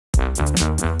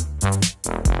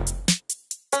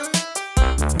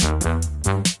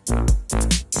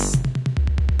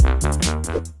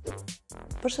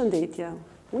Përshëndetje,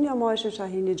 unë jam Ajshe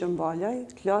Shahini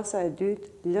Gjonbalaj, klasa e 2,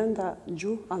 lënda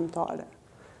Gjuhë amtare.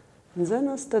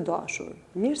 Nxënës të dashur,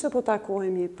 mirë se po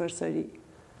takohemi përsëri.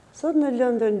 Sot në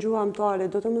lëndën Gjuhë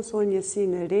amtare do të mësojmë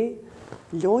njësinë e re,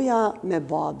 Loja me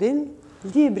babin,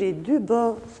 libri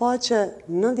 2B,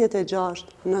 faqe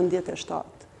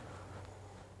 96-97.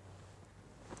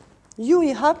 Ju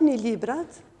i hapni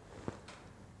librat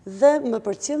dhe më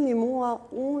përcjellni mua,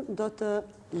 unë do të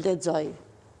lexoj.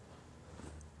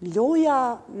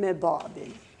 Loja me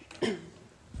babin.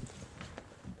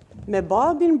 Me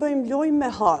babin bëjmë lojë me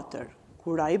hatër.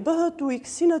 Kur ai bëhet ujk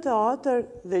si në teatër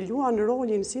dhe luan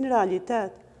rolin si në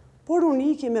realitet, por unë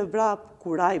iki me vrap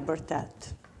kur ai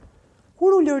bërtet.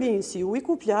 Kur u lërin si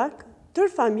ujku plak,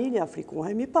 tër familja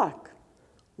frikohemi pak.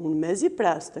 Unë mezi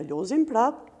pres të lozim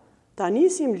prap, ta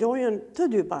nisim lojën të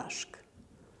dy bashk.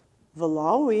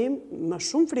 Vëllau im më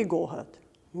shumë frigohet,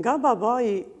 nga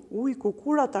babai ujku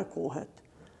kur atakohet.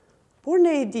 Por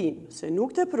ne e dim se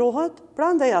nuk të prohet,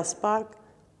 prandaj as pak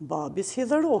babis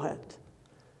hidhërohet.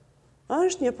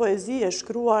 Është një poezi e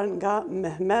shkruar nga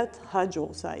Mehmet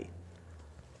Haxhosaj.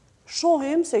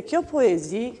 Shohim se kjo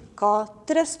poezi ka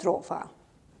 3 strofa.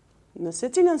 Në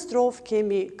secilën strofë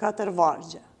kemi 4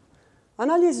 vargje.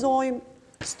 Analizojmë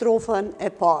strofën e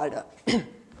parë.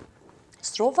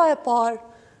 Strofa e parë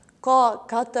ka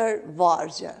 4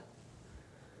 vargje.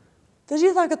 Të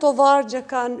gjitha këto vargje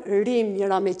kanë rim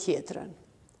njëra me tjetrën.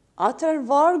 Atër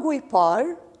vargu i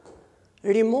parë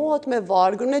rimohet me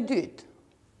vargun e dytë.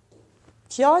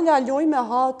 Fjala loj me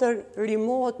hatër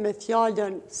rimohet me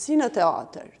fjallën si në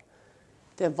teatër.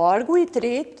 Te vargu i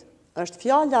tretë është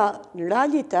fjala në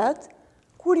realitet,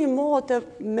 kur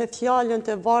rimohet me fjallën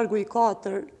te vargu i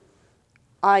 4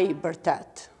 ai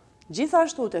bërtet.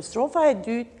 Gjithashtu te strofa e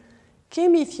dytë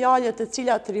kemi fjalët të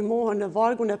cilat rimohen në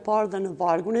vargun e parë dhe në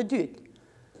vargun e dytë.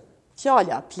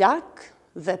 Fjala plak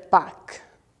dhe pak.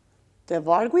 Te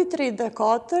vargu i 3 dhe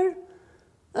 4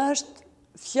 është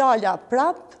fjala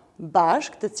prap,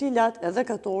 bashk, të cilat edhe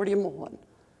këto rimohen.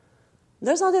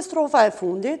 Ndërsa te strofa e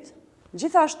fundit,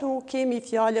 gjithashtu kemi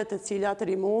fjalët të cilat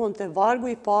rimohen te vargu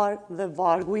i parë dhe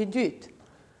vargu i dytë.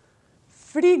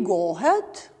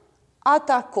 Frigohet,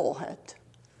 atakohet.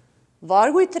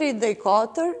 Vargu i 3 dhe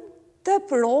 4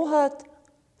 tepërohet,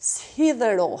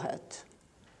 hidhërohet.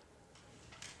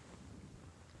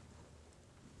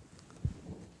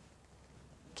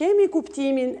 Kemi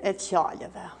kuptimin e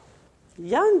fjalëve.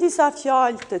 Janë disa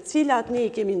fjalë të cilat ne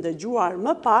i kemi ndëgjuar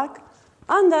më pak,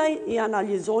 andaj i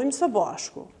analizojmë së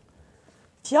bashku.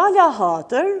 Fjala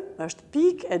hatër është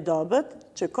pikë e dobët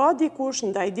që ka dikush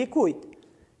ndaj dikujt,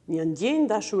 një ndjenjë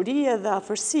dashurie dhe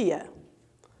afërsie.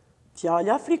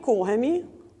 Fjala frikohemi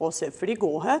ose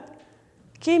frigohet,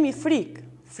 kemi frikë,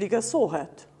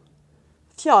 frikësohet.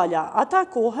 Fjala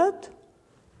atakohet,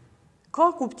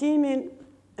 ka kuptimin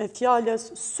e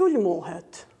fjalës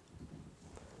sulmohet.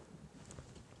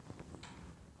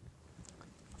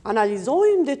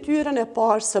 Analizojmë detyrën e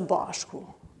parë së bashku.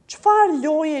 Çfarë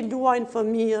loje luajnë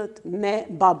fëmijët me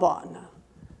babanë?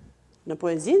 Në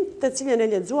poezinë të cilën e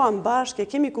lexuam bashkë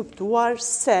kemi kuptuar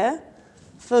se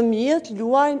fëmijët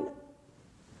luajnë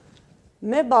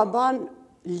me baban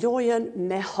lojen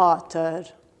me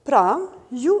hatër. Pra,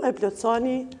 ju e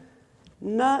plotësoni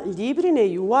në librin e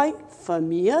juaj,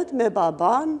 fëmijët me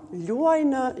baban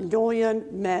luajnë lojen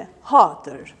me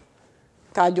hatër.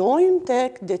 Kalojmë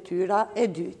tek detyra e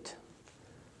dytë.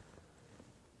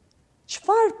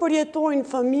 Çfarë përjetojnë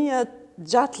fëmijët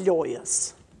gjatë lojës?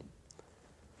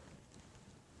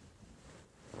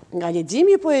 Nga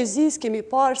leximi i poezisë kemi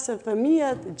parë se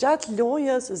fëmijët gjatë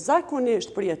lojës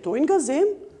zakonisht përjetojnë gëzim,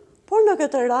 por në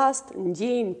këtë rast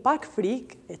ndjejnë pak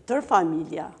frikë e tërë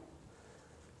familja.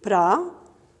 Pra,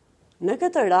 në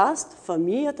këtë rast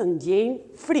fëmijët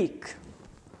ndjejnë frikë.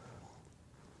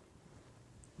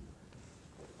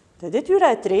 Te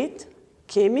detyra e tretë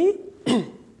kemi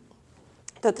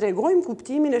të tregojmë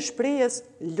kuptimin e shprehjes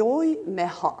loj me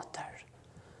hatër.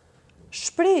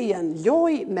 Shprehjen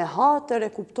loj me hatër e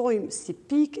kuptojmë si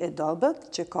pikë e dobët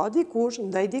që ka dikush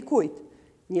ndaj dikujt,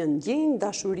 një ndjenjë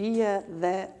dashurie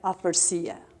dhe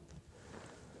afërsie.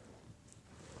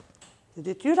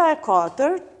 Detyra e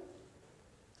 4,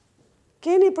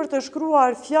 keni për të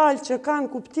shkruar fjalë që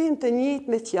kanë kuptim të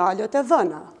njëjtë me fjalët e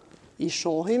dhëna. I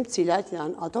shohim cilat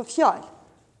janë ato fjalë.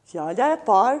 Fjala e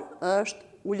parë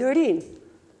është ulërin,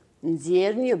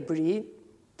 nxjerr një brit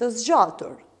të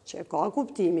zgjatur, që ka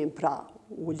kuptimin pra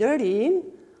ulërin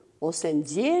ose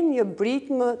nxjerr një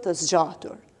britmë të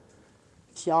zgjatur.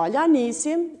 Fjala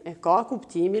nisim e ka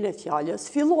kuptimin e fjalës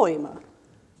fillojmë.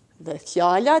 Dhe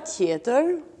fjala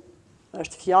tjetër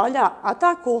është fjala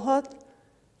atakohet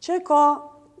që ka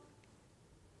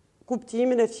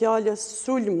kuptimin e fjalës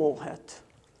sulmohet.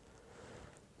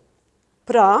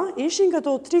 Pra, ishin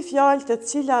këto 3 fjalë të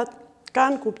cilat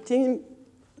kanë kuptim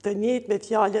të njëjtë me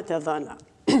fjalët e dhëna.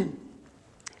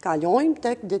 Kalojmë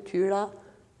tek detyra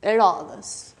e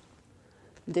radhës.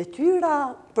 Detyra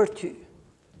për ty.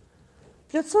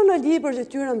 Plotëso në libër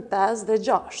detyrën 5 dhe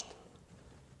 6.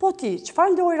 Po ti,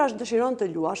 çfarë lojrash dëshiron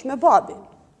të luash me babin?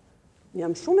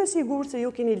 Jam shumë e sigurt se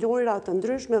ju keni lojra të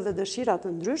ndryshme dhe dëshira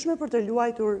të ndryshme për të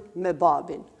luajtur me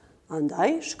babin.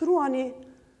 Andaj, shkruani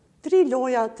 3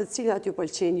 loja të cilat ju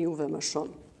pëlqejnë juve më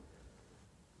shumë.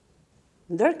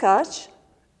 Ndërkaq,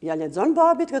 ja lexon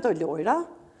babit këto lojra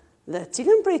dhe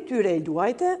cilën prej tyre e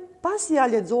luajte, pasi ja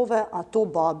lexove ato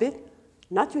babit,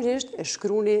 natyrisht e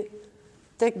shkruani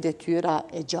tek detyra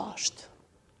e 6.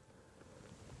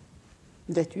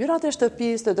 Detyrat e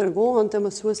shtëpisë të dërgohen të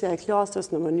mësuesja e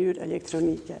klasës në mënyrë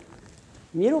elektronike.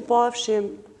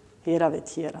 Mirupafshim herave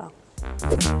tjera.